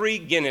 there are 3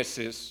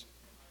 Guinnesses,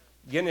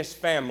 Guinness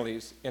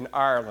families in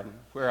Ireland,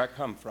 where I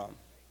come from.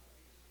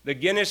 The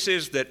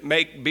Guinnesses that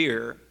make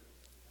beer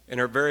and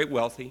are very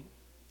wealthy,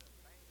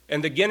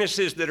 and the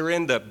Guinnesses that are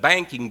in the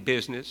banking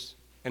business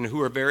and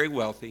who are very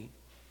wealthy,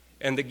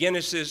 and the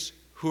Guinnesses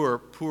who are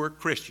poor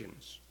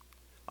Christians.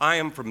 I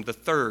am from the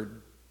 3rd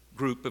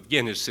group of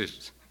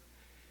Guinnesses.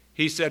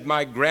 He said,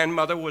 my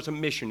grandmother was a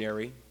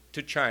missionary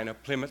to China,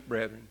 Plymouth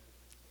Brethren.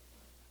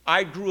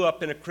 I grew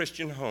up in a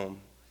Christian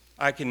home.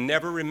 I can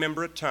never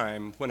remember a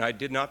time when I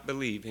did not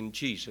believe in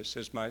Jesus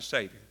as my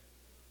Savior.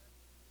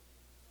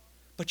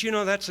 But you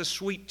know, that's a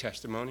sweet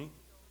testimony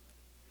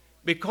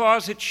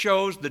because it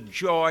shows the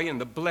joy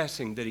and the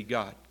blessing that he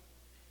got.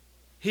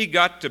 He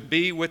got to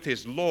be with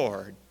his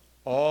Lord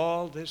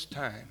all this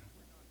time.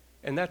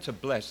 And that's a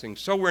blessing.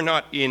 So we're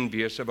not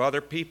envious of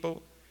other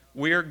people.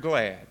 We're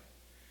glad.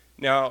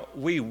 Now,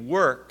 we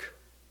work,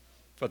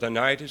 for the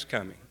night is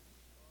coming.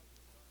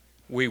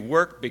 We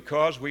work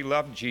because we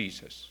love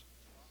Jesus.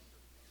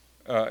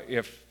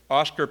 If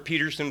Oscar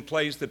Peterson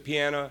plays the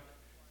piano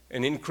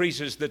and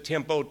increases the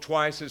tempo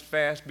twice as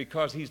fast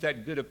because he's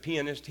that good a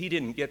pianist, he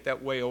didn't get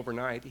that way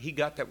overnight. He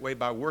got that way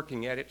by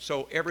working at it.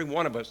 So every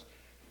one of us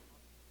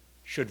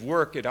should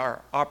work at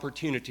our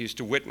opportunities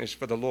to witness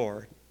for the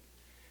Lord.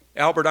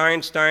 Albert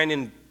Einstein,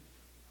 in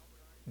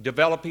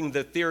developing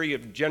the theory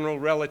of general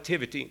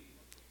relativity,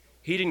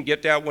 he didn't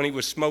get that when he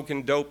was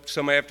smoking dope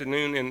some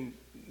afternoon in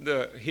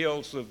the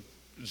hills of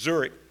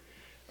Zurich.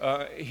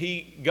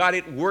 He got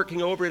it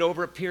working over it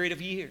over a period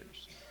of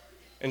years.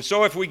 And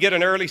so if we get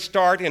an early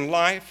start in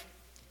life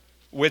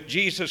with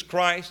Jesus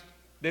Christ,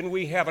 then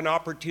we have an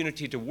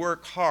opportunity to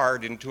work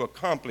hard and to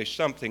accomplish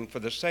something for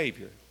the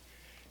Savior.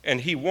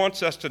 And he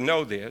wants us to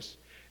know this,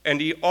 and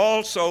he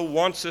also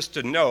wants us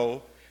to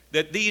know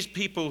that these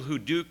people who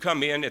do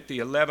come in at the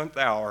 11th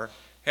hour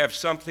have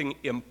something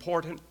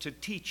important to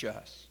teach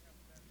us.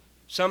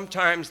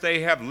 Sometimes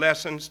they have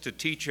lessons to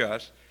teach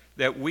us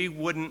that we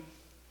wouldn't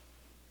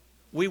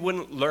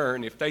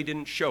learn if they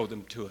didn't show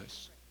them to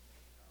us.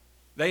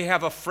 They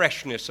have a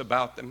freshness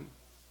about them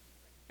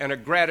and a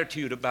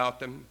gratitude about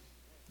them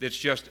that's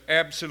just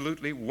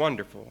absolutely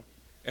wonderful,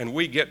 and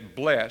we get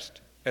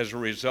blessed as a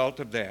result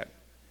of that.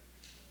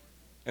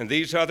 And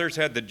these others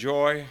had the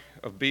joy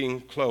of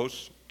being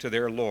close to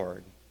their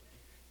Lord,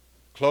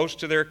 close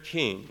to their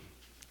King,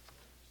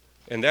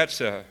 and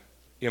that's an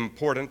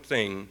important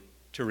thing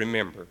to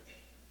remember.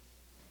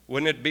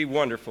 Wouldn't it be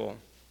wonderful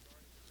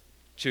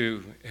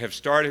to have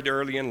started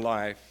early in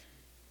life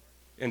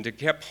and to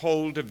kept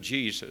hold of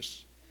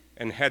Jesus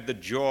and had the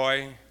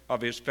joy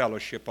of his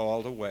fellowship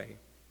all the way?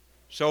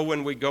 So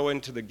when we go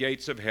into the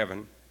gates of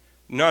heaven,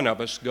 none of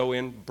us go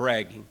in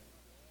bragging.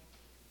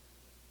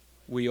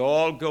 We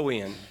all go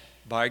in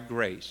by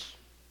grace,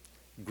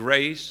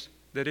 grace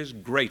that is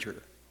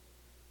greater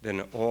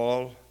than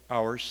all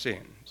our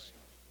sins.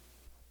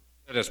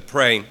 Let us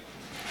pray.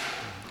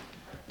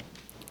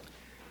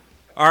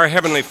 Our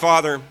Heavenly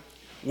Father,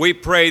 we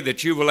pray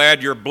that you will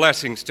add your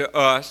blessings to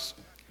us.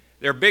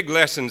 They're big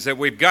lessons that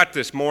we've got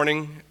this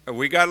morning.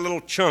 We got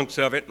little chunks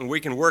of it, and we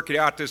can work it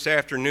out this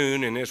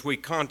afternoon, and as we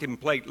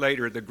contemplate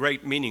later the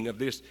great meaning of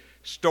this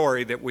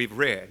story that we've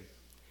read.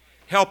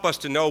 Help us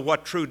to know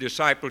what true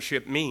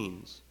discipleship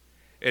means.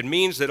 It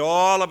means that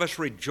all of us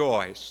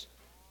rejoice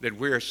that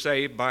we are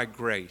saved by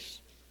grace.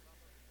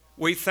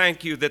 We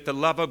thank you that the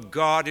love of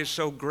God is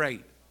so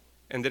great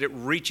and that it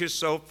reaches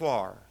so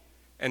far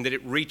and that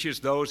it reaches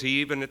those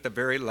even at the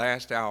very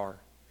last hour.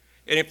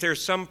 And if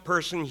there's some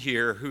person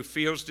here who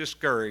feels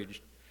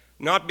discouraged,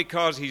 not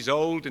because he's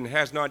old and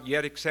has not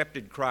yet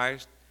accepted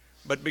Christ,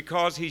 but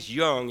because he's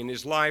young and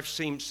his life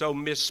seems so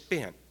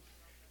misspent,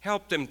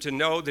 help them to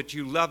know that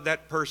you love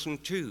that person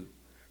too,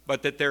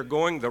 but that they're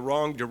going the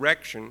wrong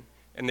direction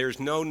and there's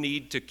no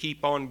need to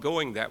keep on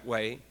going that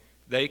way.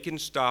 They can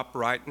stop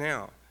right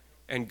now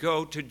and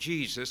go to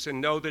Jesus and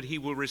know that he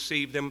will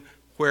receive them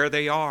where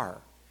they are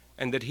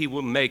and that he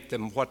will make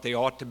them what they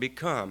ought to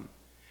become.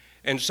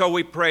 And so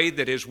we pray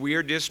that as we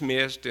are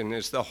dismissed and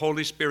as the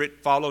Holy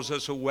Spirit follows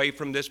us away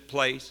from this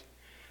place,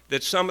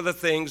 that some of the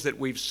things that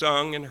we've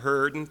sung and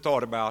heard and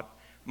thought about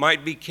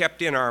might be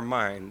kept in our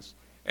minds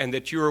and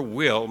that your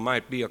will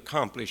might be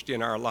accomplished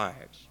in our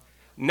lives.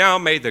 Now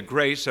may the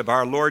grace of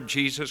our Lord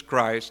Jesus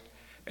Christ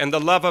and the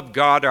love of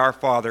God our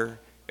Father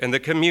and the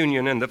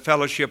communion and the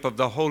fellowship of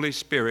the Holy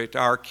Spirit,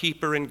 our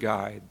keeper and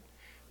guide,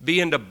 be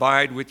and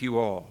abide with you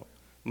all,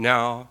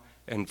 now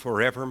and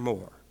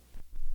forevermore.